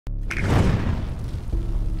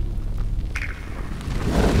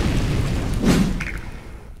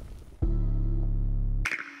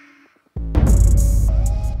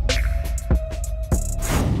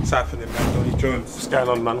What's happening, man? Donny Jones. What's going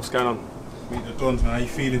on, man? What's going on? Meet the Dons, man. How you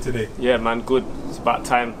feeling today? Yeah, man, good. It's about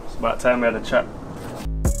time. It's about time we had a chat.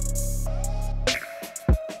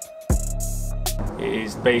 It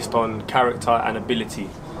is based on character and ability.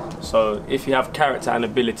 So if you have character and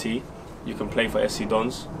ability, you can play for SC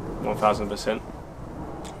Dons, 1000%.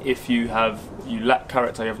 If you lack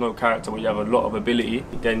character, you have no character, but you have a lot of ability,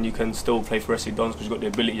 then you can still play for SC Dons because you've got the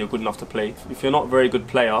ability, you're good enough to play. If you're not a very good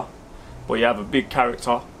player, but you have a big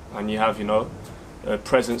character and you have, a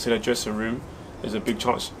presence in a dressing room, there's a big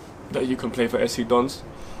chance that you can play for SC Dons.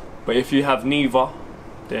 But if you have neither,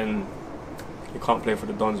 then you can't play for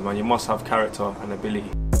the Dons, man. You must have character and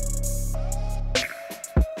ability.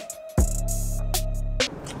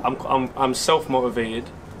 I'm self-motivated.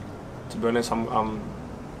 To be honest, I'm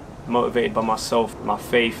motivated by myself, my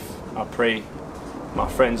faith. I pray. My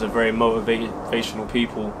friends are very motivational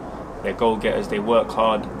people. They're goal-getters. They work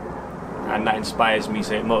hard, and that inspires me.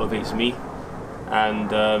 So it motivates me.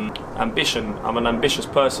 And ambition. I'm an ambitious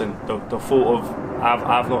person. The thought of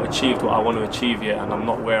I've not achieved what I want to achieve yet, and I'm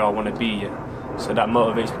not where I want to be yet. So that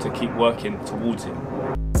motivates me to keep working towards it.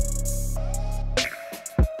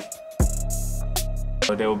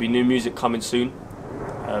 So there will be new music coming soon.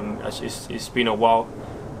 It's been a while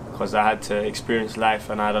because I had to experience life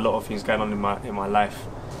and I had a lot of things going on in my life.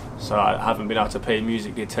 So I haven't been able to pay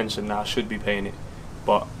music the attention that I should be paying it.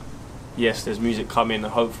 But yes, there's music coming,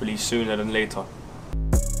 hopefully sooner than later.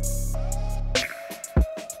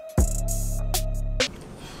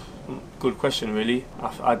 Good question, really.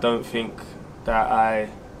 I don't think that I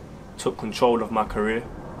took control of my career.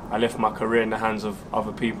 I left my career in the hands of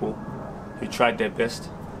other people who tried their best.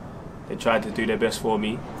 They tried to do their best for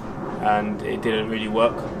me and it didn't really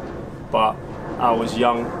work. But I was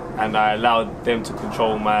young and I allowed them to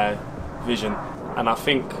control my vision. And I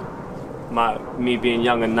think me being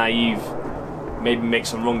young and naive maybe make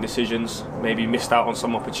some wrong decisions, maybe missed out on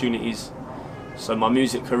some opportunities. So my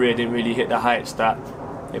music career didn't really hit the heights that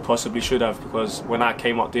it possibly should have, because when I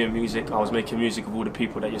came up doing music, I was making music of all the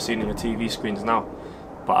people that you're seeing on your TV screens now,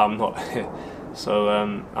 but I'm not. So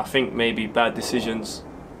I think maybe bad decisions,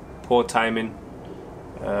 poor timing,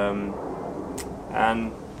 and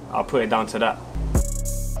I'll put it down to that.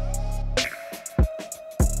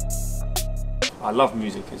 I love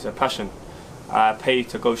music, it's a passion. I pay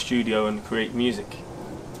to go studio and create music,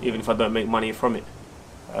 even if I don't make money from it.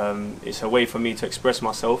 It's a way for me to express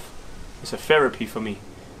myself. It's a therapy for me.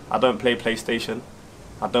 I don't play PlayStation,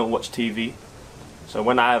 I don't watch TV. So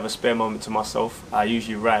when I have a spare moment to myself, I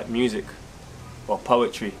usually write music or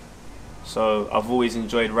poetry. So I've always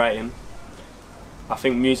enjoyed writing. I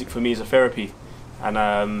think music for me is a therapy, and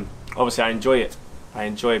obviously I enjoy it. I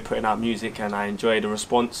enjoy putting out music and I enjoy the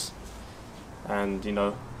response, and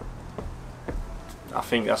I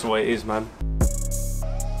think that's what it is, man.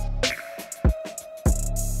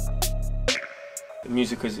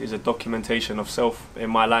 Music is a documentation of self. In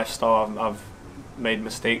my lifestyle, I've made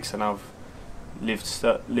mistakes and I've lived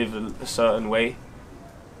a certain way,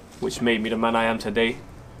 which made me the man I am today.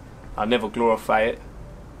 I never glorify it,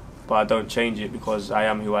 but I don't change it because I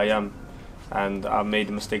am who I am. And I've made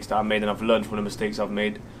the mistakes that I made, and I've learned from the mistakes I've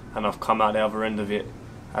made, and I've come out the other end of it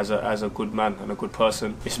as a good man and a good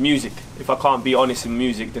person. It's music. If I can't be honest in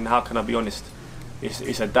music, then how can I be honest?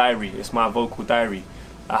 It's a diary. It's my vocal diary.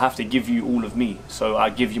 I have to give you all of me, so I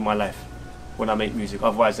give you my life when I make music.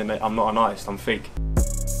 Otherwise, then I'm not an artist, I'm fake.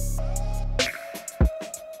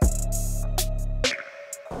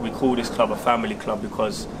 We call this club a family club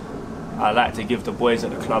because I like to give the boys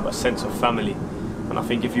at the club a sense of family. And I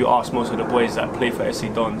think if you ask most of the boys that play for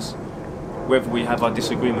SC Dons, whether we have our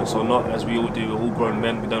disagreements or not, as we all do, we're all grown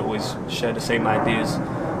men, we don't always share the same ideas,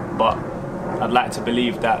 but I'd like to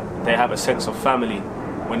believe that they have a sense of family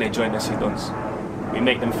when they join SC Dons. We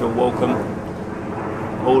make them feel welcome.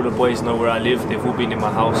 All the boys know where I live, they've all been in my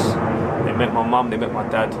house. They met my mum, they met my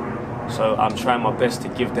dad. So I'm trying my best to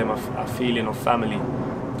give them a feeling of family.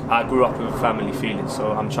 I grew up with a family feeling,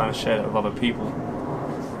 so I'm trying to share it with other people.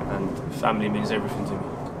 And family means everything to me.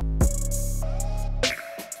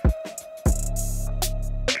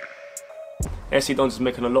 SC Dons is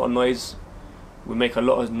making a lot of noise. We make a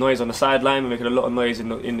lot of noise on the sideline, we're making a lot of noise in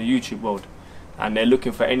the YouTube world. And they're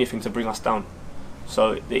looking for anything to bring us down.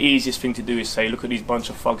 So the easiest thing to do is say, look at these bunch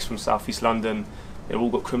of thugs from South East London, they've all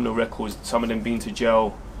got criminal records, some of them been to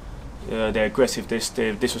jail, they're aggressive,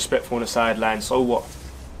 they're disrespectful on the sideline, so what?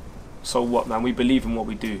 So what, man? We believe in what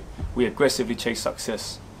we do. We aggressively chase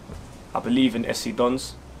success. I believe in SC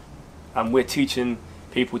Dons, and we're teaching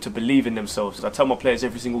people to believe in themselves. As I tell my players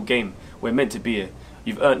every single game, we're meant to be here.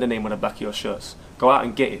 You've earned the name on the back of your shirts. Go out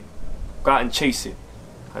and get it. Go out and chase it.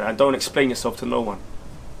 And don't explain yourself to no one.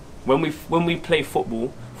 When we play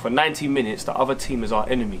football for 90 minutes, the other team is our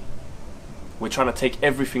enemy. We're trying to take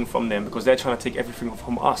everything from them because they're trying to take everything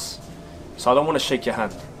from us. So I don't want to shake your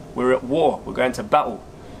hand. We're at war, we're going to battle.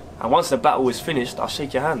 And once the battle is finished, I'll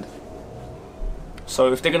shake your hand.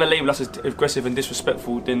 So if they're going to label us as aggressive and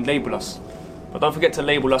disrespectful, then label us. But don't forget to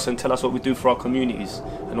label us and tell us what we do for our communities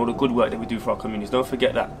and all the good work that we do for our communities. Don't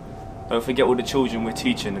forget that. Don't forget all the children we're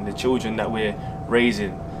teaching and the children that we're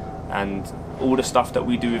raising and all the stuff that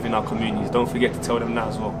we do within our communities. Don't forget to tell them that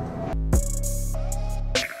as well.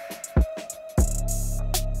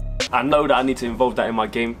 I know that I need to involve that in my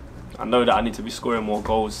game. I know that I need to be scoring more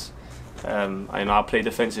goals. I play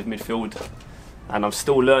defensive midfield and I'm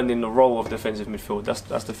still learning the role of defensive midfield.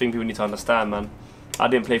 That's the thing people need to understand, man. I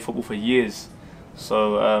didn't play football for years.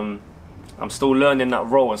 So I'm still learning that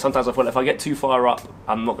role, and sometimes I feel like if I get too far up,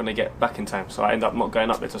 I'm not going to get back in time. So I end up not going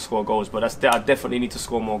up there to score goals. But I definitely need to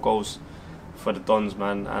score more goals for the Dons,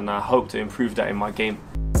 man, and I hope to improve that in my game.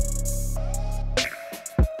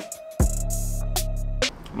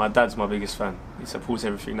 My dad's my biggest fan. He supports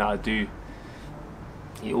everything that I do.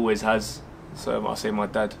 He always has. So I'll say my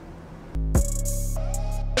dad.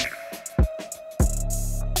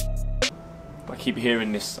 I keep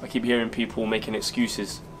hearing this. I keep hearing people making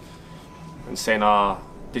excuses and saying,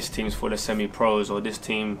 this team's full of semi-pros, or this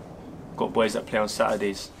team got boys that play on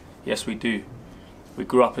Saturdays. Yes, we do. We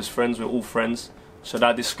grew up as friends. We're all friends. Should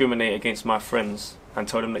I discriminate against my friends and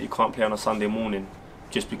tell them that you can't play on a Sunday morning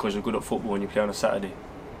just because you're good at football and you play on a Saturday?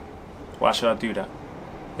 Why should I do that?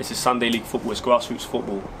 This is Sunday League football. It's grassroots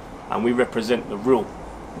football, and we represent the real.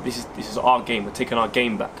 This is our game. We're taking our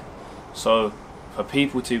game back. So for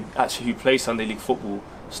people to actually who play Sunday League football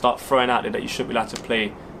start throwing out there that you shouldn't be allowed to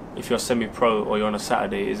play if you're semi-pro or you're on a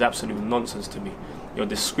Saturday is absolute nonsense to me. You're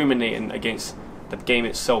discriminating against the game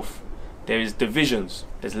itself. There is divisions,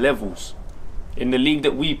 there's levels. In the league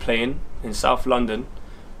that we play in South London,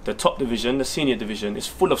 the top division, the senior division, is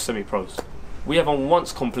full of semi-pros. We haven't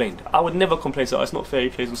once complained. I would never complain, so it's not fair he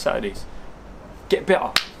plays on Saturdays. Get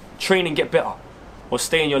better, train and get better, or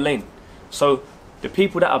stay in your lane. So the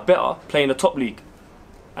people that are better play in the top league,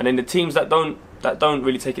 and then the teams that don't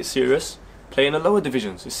really take it serious play in the lower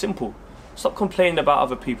divisions. It's simple. Stop complaining about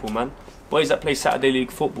other people, man. Boys that play Saturday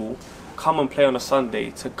League football come and play on a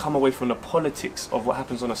Sunday to come away from the politics of what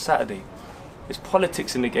happens on a Saturday. There's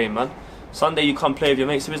politics in the game, man. Sunday you come play with your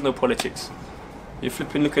mates, there is no politics. You're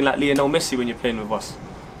flipping looking like Lionel Messi when you're playing with us.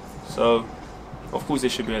 So, of course they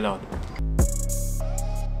should be allowed.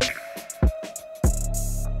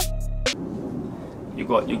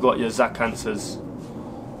 You got your Zach Answers,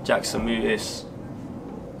 Jackson Mutis,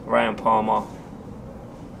 Ryan Palmer,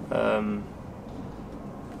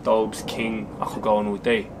 Dobes, King. I could go on all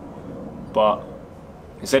day. But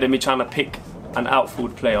instead of me trying to pick an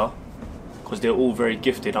outfield player, because they're all very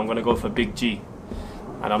gifted, I'm going to go for Big G.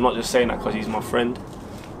 And I'm not just saying that because he's my friend.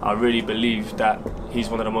 I really believe that he's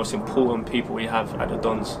one of the most important people we have at the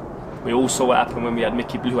Dons. We all saw what happened when we had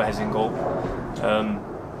Mickey Blue Eyes in goal.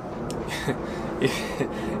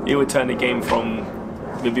 He would turn the game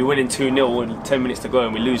from, we'd be winning 2-0 with 10 minutes to go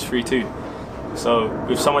and we lose 3-2. So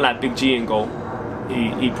with someone like Big G in goal,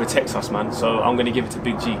 he protects us, man. So I'm going to give it to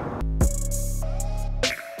Big G.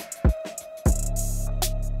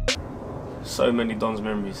 So many Dons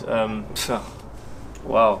memories.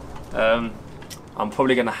 Wow. I'm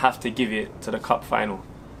probably going to have to give it to the cup final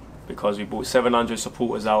because we brought 700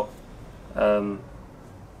 supporters out. It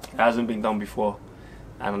hasn't been done before.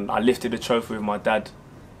 And I lifted the trophy with my dad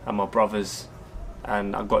and my brothers,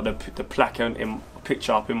 and I got the plaque in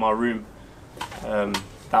picture up in my room.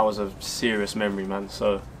 That was a serious memory, man.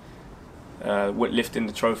 So lifting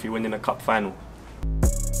the trophy, winning a cup final.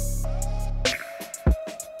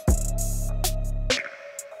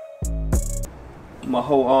 My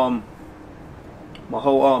whole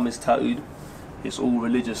arm is tattooed. It's all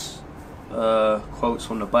religious quotes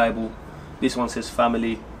from the Bible. This one says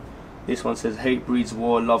family. This one says hate breeds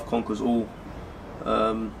war, love conquers all.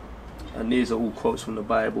 And these are all quotes from the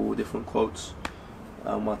Bible, different quotes.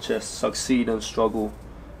 On my chest, succeed and struggle,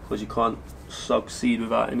 because you can't succeed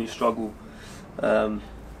without any struggle.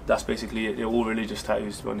 That's basically it. They're all religious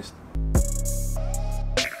tattoos, to be honest.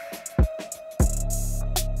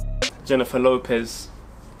 Jennifer Lopez,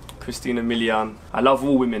 Christina Milian. I love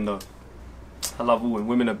all women though. I love all women.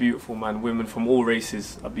 Women are beautiful, man. Women from all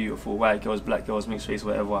races are beautiful. White girls, black girls, mixed race,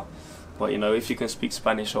 whatever. But you know, if you can speak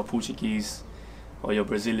Spanish or Portuguese, or you're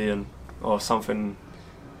Brazilian, or something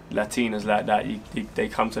Latinas like that, they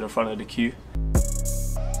come to the front of the queue.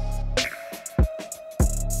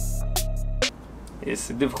 It's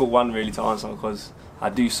a difficult one really to answer because I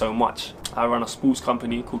do so much. I run a sports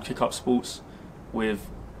company called Kick Up Sports with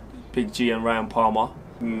Big G and Ryan Palmer.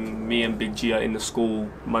 Me and Big G are in the school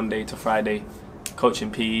Monday to Friday,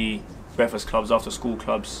 coaching PE, breakfast clubs, after school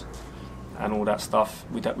clubs, and all that stuff.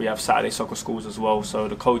 We have Saturday soccer schools as well, so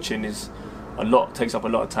the coaching is takes up a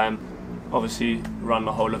lot of time. Obviously, run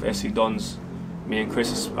the whole of SC DONS. Me and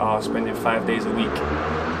Chris are spending 5 days a week,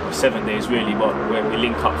 or 7 days really, but we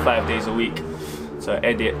link up 5 days a week to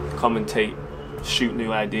edit, commentate, shoot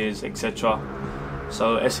new ideas, etc.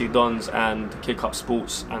 So SC DONS and Kick Up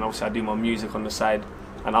Sports, and obviously I do my music on the side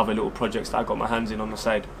and other little projects that I got my hands in on the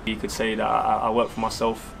side. You could say that I work for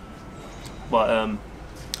myself, but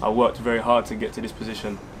I worked very hard to get to this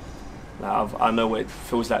position. I know what it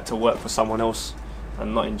feels like to work for someone else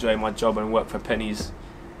and not enjoy my job and work for pennies.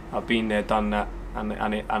 I've been there, done that, and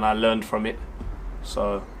I learned from it.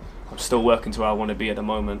 So I'm still working to where I want to be at the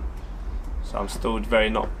moment. So I'm still very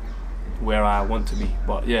not where I want to be.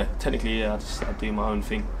 But yeah, technically, yeah, I do my own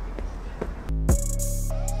thing.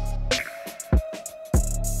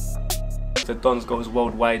 The DONS goes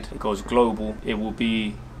worldwide, it goes global. It will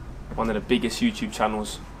be one of the biggest YouTube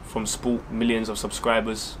channels from sport, millions of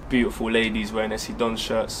subscribers, beautiful ladies wearing SC DONS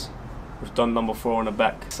shirts with Don number 4 on the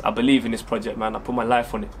back. I believe in this project, man. I put my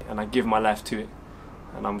life on it and I give my life to it.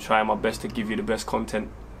 And I'm trying my best to give you the best content.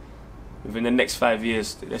 Within the next 5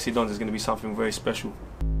 years, SC DONS is going to be something very special.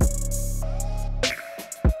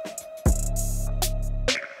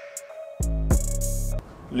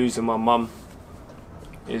 Losing my mum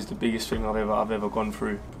is the biggest thing I've ever gone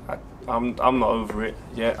through. I'm not over it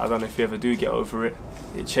yet. I don't know if you ever do get over it.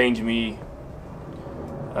 It changed me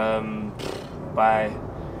by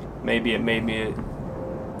maybe it made me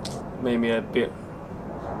a bit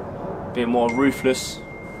more ruthless.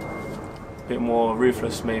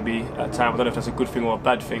 Maybe at times. I don't know if that's a good thing or a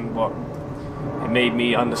bad thing, but it made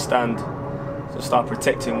me understand to start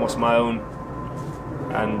protecting what's my own,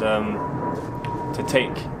 and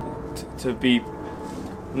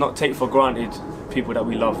not take for granted people that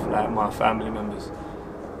we love, like my family members.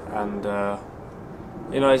 And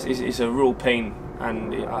you know, it's a real pain,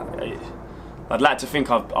 and I'd like to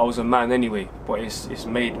think I was a man anyway, but it's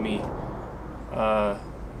made me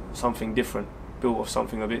something different, built of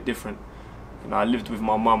something a bit different. You know, I lived with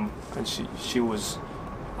my mum, and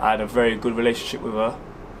I had a very good relationship with her,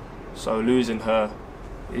 so losing her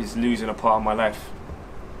is losing a part of my life.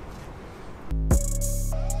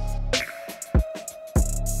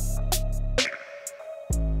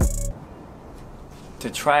 To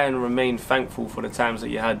try and remain thankful for the times that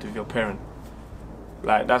you had with your parent.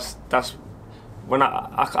 Like that's when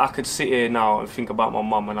I could sit here now and think about my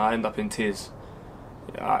mum and I end up in tears.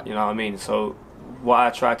 You know what I mean? So what I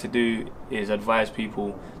try to do is advise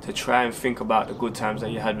people to try and think about the good times that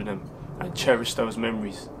you had with them and cherish those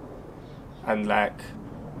memories, and like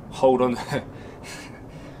hold on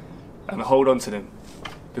and hold on to them,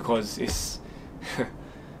 because it's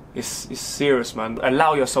serious, man.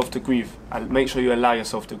 Allow yourself to grieve. Make sure you allow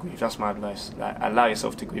yourself to grieve. That's my advice. Like, allow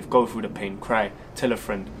yourself to grieve. Go through the pain. Cry. Tell a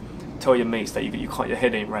friend. Tell your mates that your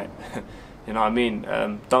head ain't right. You know what I mean?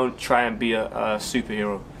 Don't try and be a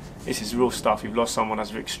superhero. This is real stuff. You've lost someone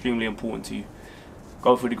that's extremely important to you.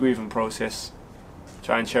 Go through the grieving process.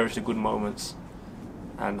 Try and cherish the good moments,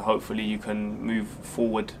 and hopefully you can move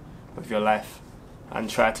forward with your life and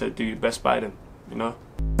try to do your best by them. You know.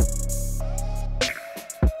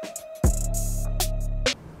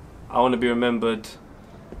 I want to be remembered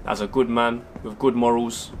as a good man with good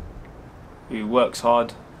morals, who works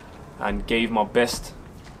hard and gave my best,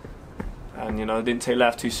 and you know, didn't take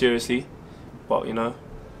life too seriously, but you know,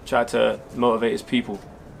 tried to motivate his people.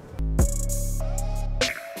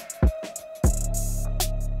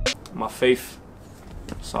 My faith,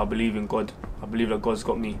 so I believe in God. I believe that God's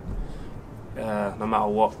got me no matter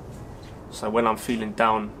what. So when I'm feeling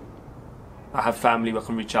down, I have family I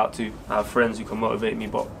can reach out to, I have friends who can motivate me,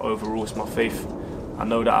 but overall it's my faith. I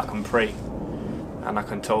know that I can pray and I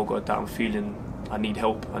can tell God that I need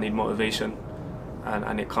help, I need motivation,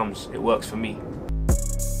 and it comes, it works for me.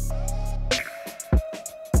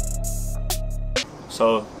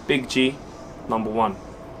 So Big G, number 1,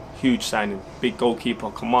 huge signing, big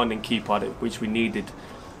goalkeeper, commanding keeper, which we needed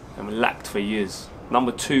and we lacked for years.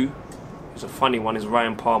 Number 2 is a funny one, is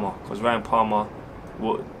Ryan Palmer, because Ryan Palmer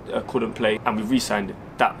couldn't play and we re-signed it.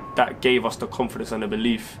 That gave us the confidence and the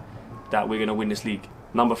belief that we're going to win this league.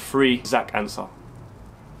 Number 3, Zach Ansah.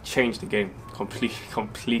 Changed the game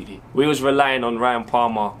completely. We was relying on Ryan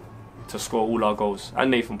Palmer to score all our goals, and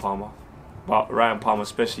Nathan Palmer, but Ryan Palmer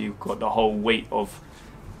especially got the whole weight of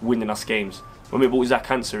winning us games. When we brought Zach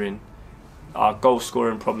Ansah in, our goal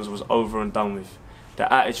scoring problems was over and done with.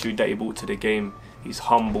 The attitude that he brought to the game, he's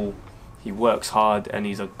humble, he works hard, and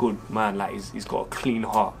he's a good man. Like he's got a clean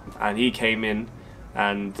heart. And he came in,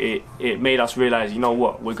 and it made us realise, you know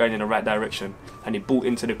what, we're going in the right direction. And he bought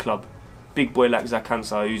into the club. Big boy like Zach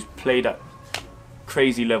Ansah, who's played at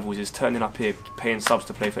crazy levels, is turning up here, paying subs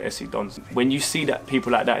to play for SC Dons. When you see that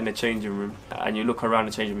people like that in the changing room, and you look around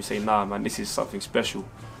the changing room, you say, nah man, this is something special.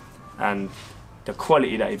 And the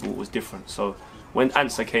quality that he brought was different. So when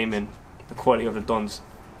Ansah came in, the quality of the Dons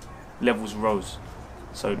levels rose.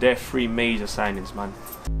 So they're 3 major signings, man.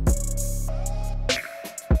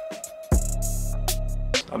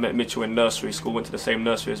 I met Mitchell in nursery school, went to the same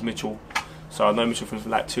nursery as Mitchell. So I know Mitchell from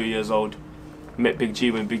like 2 years old. Met Big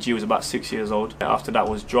G when Big G was about 6 years old. After that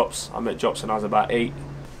was Drops. I met Drops when I was about 8.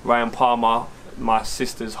 Ryan Palmer, my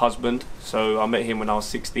sister's husband. So I met him when I was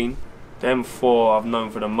 16. Them 4 I've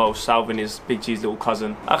known for the most. Salvin is Big G's little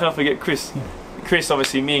cousin. How can I forget Chris? Chris,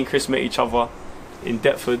 obviously, me and Chris met each other in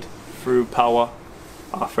Deptford through Power,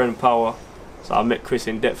 our friend Power. So I met Chris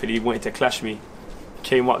in Deptford. He wanted to clash me.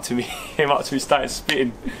 Came up to me, started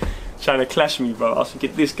spitting, trying to clash me, bro. I was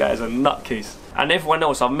thinking, this guy is a nutcase. And everyone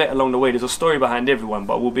else I've met along the way, there's a story behind everyone,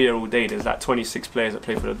 but we'll be here all day. There's like 26 players that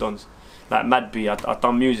play for the Dons. Like Mad B, I've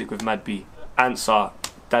done music with Mad B. Ansah,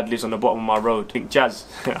 Dad lives on the bottom of my road. I think Jazz,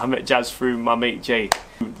 I met Jazz through my mate Jay.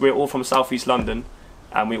 We're all from South East London,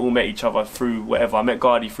 and we all met each other through whatever. I met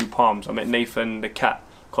Gardy through Palms. I met Nathan the Cat,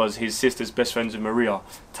 because his sister's best friends with Maria.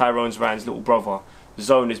 Tyrone's Ryan's little brother.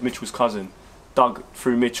 Zone is Mitchell's cousin. Doug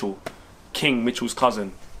through Mitchell. King, Mitchell's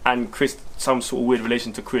cousin. And Chris, some sort of weird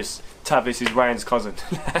relation to Chris. Tavis is Ryan's cousin.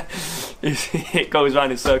 It goes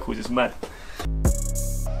round in circles, it's mad.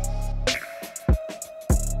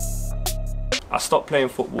 I stopped playing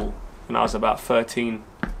football when I was about 13.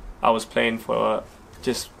 I was playing for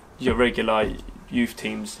just your regular youth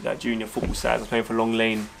teams, like junior football sides. I was playing for Long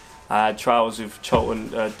Lane. I had trials with Charlton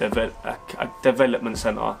Development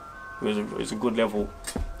Centre. It was a good level.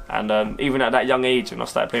 And even at that young age, when I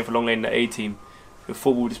started playing for Long Lane in the A team, the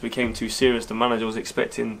football just became too serious. The manager was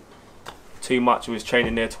expecting too much. I was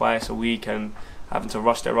training there twice a week and having to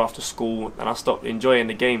rush there after school, and I stopped enjoying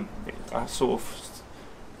the game. I sort of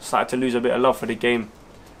started to lose a bit of love for the game,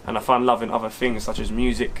 and I found love in other things such as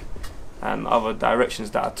music and other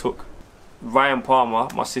directions that I took. Ryan Palmer,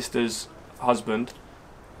 my sister's husband,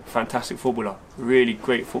 fantastic footballer, really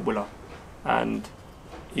great footballer, and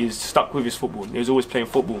he's stuck with his football. He was always playing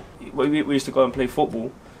football. We used to go and play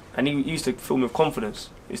football, and he used to fill me with confidence.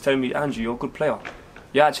 He was telling me, Andrew, you're a good player.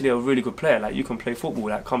 You're actually a really good player. Like, you can play football.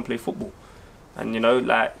 Like, come play football. And you know,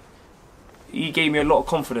 like, he gave me a lot of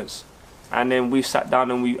confidence. And then we sat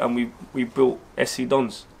down and we built SC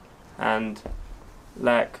Dons. And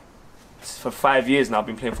like, for 5 years now, I've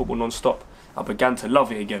been playing football non-stop. I began to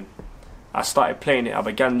love it again. I started playing it. I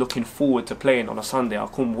began looking forward to playing on a Sunday. I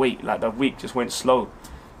couldn't wait. Like, the week just went slow.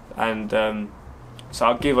 And so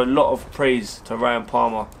I give a lot of praise to Ryan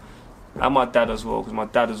Palmer and my dad as well, because my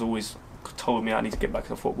dad has always told me I need to get back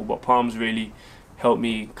to football, but Palms really helped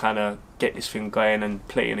me kind of get this thing going and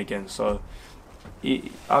playing again. So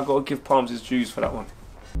I got to give Palms his dues for that one.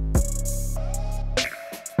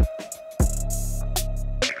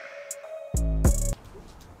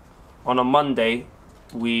 On a Monday,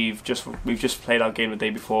 we've just played our game the day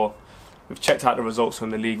before. We've checked out the results from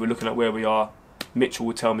the league. We're looking at where we are. Mitchell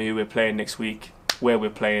will tell me who we're playing next week, where we're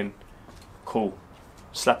playing. Cool.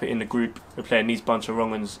 Slap it in the group. We're playing these bunch of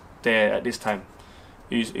wrong uns there at this time.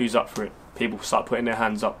 Who's up for it? People start putting their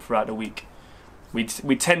hands up throughout the week. We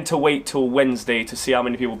tend to wait till Wednesday to see how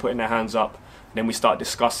many people putting their hands up. And then we start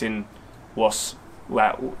discussing who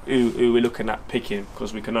we're looking at picking,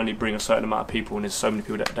 because we can only bring a certain amount of people, and there's so many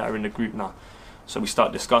people that are in the group now. So we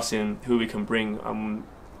start discussing who we can bring and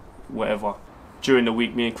whatever. During the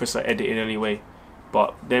week, me and Chris are editing anyway.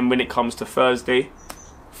 But then when it comes to Thursday,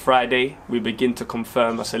 Friday, we begin to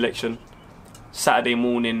confirm a selection. Saturday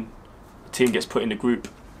morning, the team gets put in the group.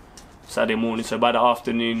 Saturday morning, so by the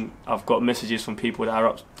afternoon, I've got messages from people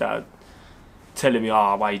that are telling me,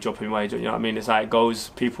 why are you dropping me, you know what I mean? It's how it goes.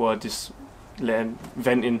 People are just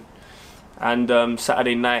venting. And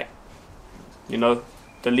Saturday night, you know,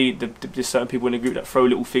 there's certain people in the group that throw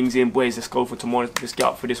little things in. Boys, let's go for tomorrow, let's get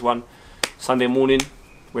up for this one. Sunday morning,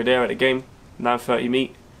 we're there at the game, 9:30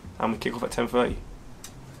 meet, and we kick off at 10:30.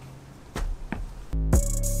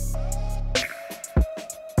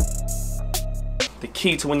 The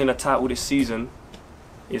key to winning a title this season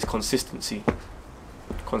is consistency.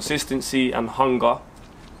 Consistency and hunger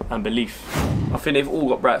and belief. I think they've all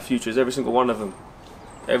got bright futures, every single one of them.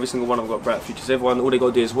 Every single one of them got bright futures. Everyone, all they got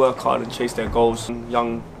to do is work hard and chase their goals.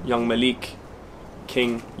 Young Malik,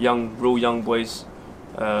 King, real young boys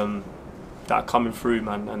that are coming through,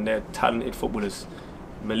 man, and they're talented footballers.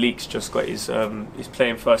 Malik's just got his he's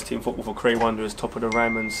playing first team football for Cray Wanderers, top of the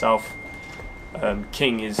Ryman South.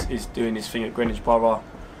 King is doing his thing at Greenwich Borough.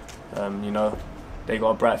 You know, they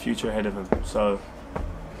got a bright future ahead of them. So,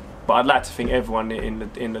 but I'd like to think everyone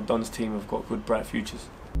in the DONS team have got good, bright futures.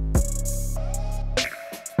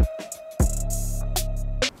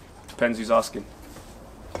 Depends who's asking.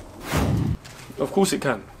 Of course it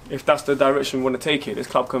can. If that's the direction we want to take it, this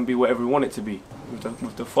club can be whatever we want it to be.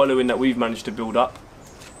 With the following that we've managed to build up,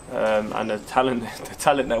 and the talent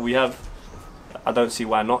that we have, I don't see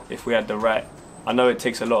why not. If we had the right, I know it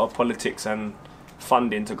takes a lot of politics and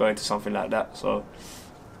funding to go into something like that. So,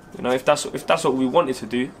 you know, if that's what we wanted to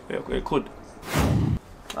do, it could.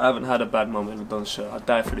 I haven't had a bad moment in the DONS shirt. I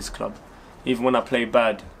die for this club. Even when I play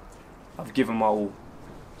bad, I've given my all.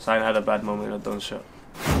 So I ain't had a bad moment in a DONS shirt.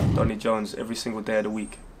 Donny Jones, every single day of the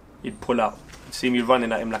week, he'd pull out. You'd see me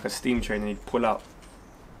running at him like a steam train and he'd pull out.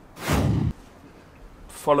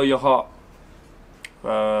 Follow your heart,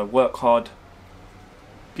 work hard,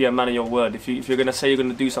 be a man of your word. If you're going to say you're going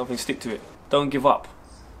to do something, stick to it. Don't give up,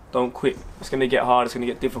 don't quit. It's going to get hard, it's going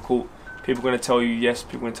to get difficult. People are going to tell you yes,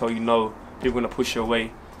 people are going to tell you no, people are going to push you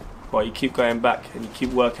away. But you keep going back and you keep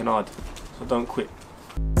working hard, so don't quit.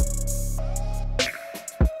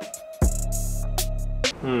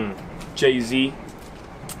 Jay-Z,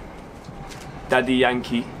 Daddy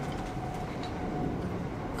Yankee,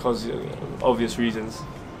 because obvious reasons,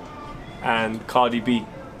 and Cardi B.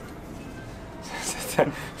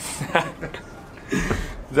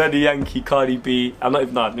 Daddy Yankee, Cardi B. I'm not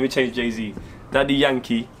even. Let me change Jay-Z. Daddy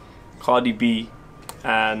Yankee, Cardi B,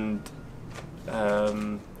 and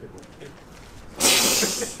and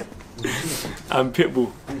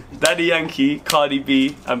Pitbull. Daddy Yankee, Cardi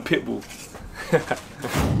B, and Pitbull.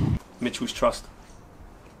 Mitchell's Trust.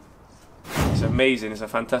 It's amazing, it's a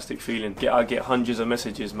fantastic feeling. I get hundreds of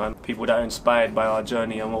messages, man. People that are inspired by our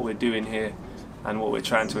journey and what we're doing here and what we're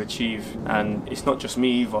trying to achieve. And it's not just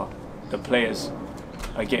me either. The players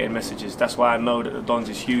are getting messages. That's why I know that the DONS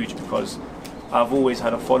is huge, because I've always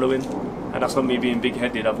had a following, and that's not me being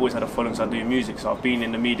big-headed. I've always had a following because I do music, so I've been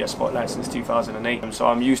in the media spotlight since 2008. And so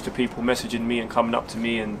I'm used to people messaging me and coming up to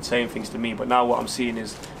me and saying things to me. But now what I'm seeing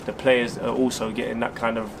is the players are also getting that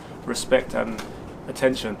kind of respect and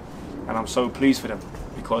attention, and I'm so pleased for them,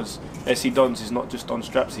 because SC DONS is not just on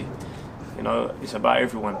Strapzy. You know, it's about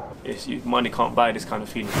everyone. Money can't buy this kind of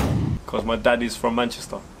feeling, because my dad is from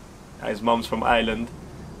Manchester, his mum's from Ireland,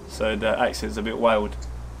 so the accent's a bit wild.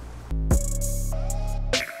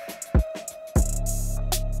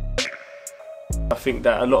 I think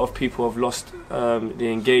that a lot of people have lost the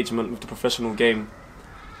engagement with the professional game.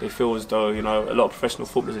 They feel as though, you know, a lot of professional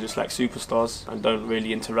footballers are just like superstars and don't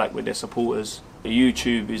really interact with their supporters.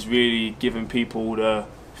 YouTube is really giving people the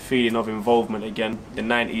feeling of involvement again. The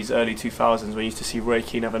 90s, early 2000s, when you used to see Roy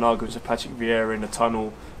Keane have an argument with Patrick Vieira in the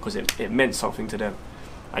tunnel, because it meant something to them.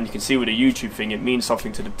 And you can see with the YouTube thing, it means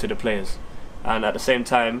something to the players. And at the same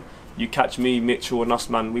time, you catch me, Mitchell and us,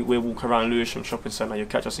 man, we walk around Lewisham Shopping Centre, you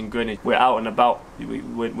catch us in Greenwich. We're out and about,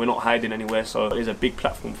 we're not hiding anywhere, so there's a big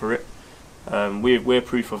platform for it. We're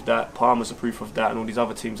proof of that, Palmer's a proof of that, and all these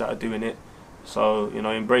other teams that are doing it. So, you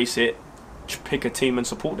know, embrace it, pick a team and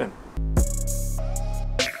support them.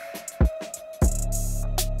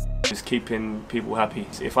 Just keeping people happy.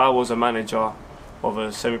 If I was a manager of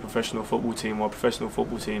a semi-professional football team or a professional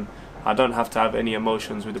football team, I don't have to have any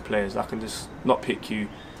emotions with the players. I can just not pick you,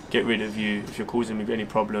 get rid of you if you're causing me any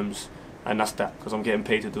problems, and that's that, because I'm getting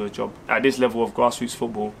paid to do a job. At this level of grassroots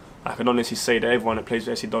football, I can honestly say that everyone that plays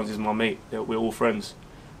for SC DONS is my mate. We're all friends,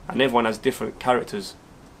 and everyone has different characters.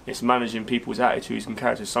 It's managing people's attitudes and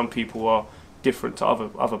characters. Some people are different to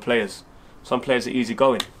other players. Some players are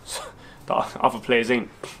easygoing, the other players ain't.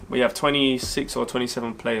 We have 26 or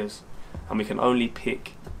 27 players, and we can only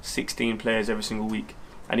pick 16 players every single week.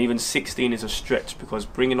 And even 16 is a stretch, because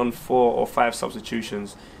bringing on 4 or 5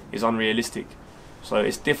 substitutions is unrealistic. So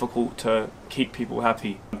it's difficult to keep people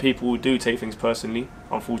happy. And people do take things personally,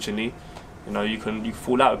 unfortunately. You know, you can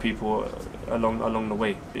fall out with people along the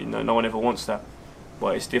way. You know, no one ever wants that.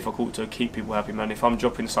 But it's difficult to keep people happy, man. If I'm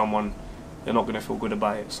dropping someone, they're not going to feel good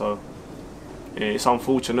about it. So it's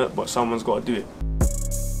unfortunate, but someone's got to do it.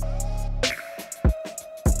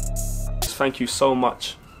 Thank you so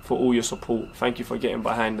much for all your support. Thank you for getting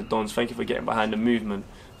behind the DONS. Thank you for getting behind the movement.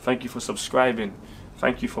 Thank you for subscribing.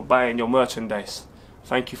 Thank you for buying your merchandise.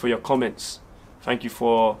 Thank you for your comments. Thank you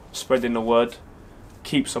for spreading the word.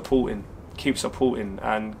 Keep supporting,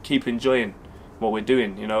 and keep enjoying what we're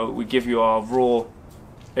doing. You know, we give you our raw.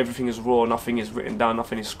 Everything is raw. Nothing is written down.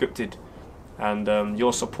 Nothing is scripted. And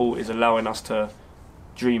your support is allowing us to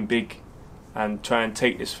dream big and try and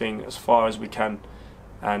take this thing as far as we can.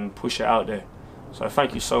 and push it out there. So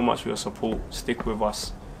thank you so much for your support. Stick with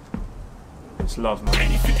us. It's love, man.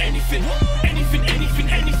 Anything, anything, anything, anything,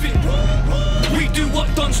 anything. We do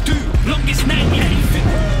what dons do, longest night,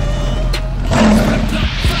 anything.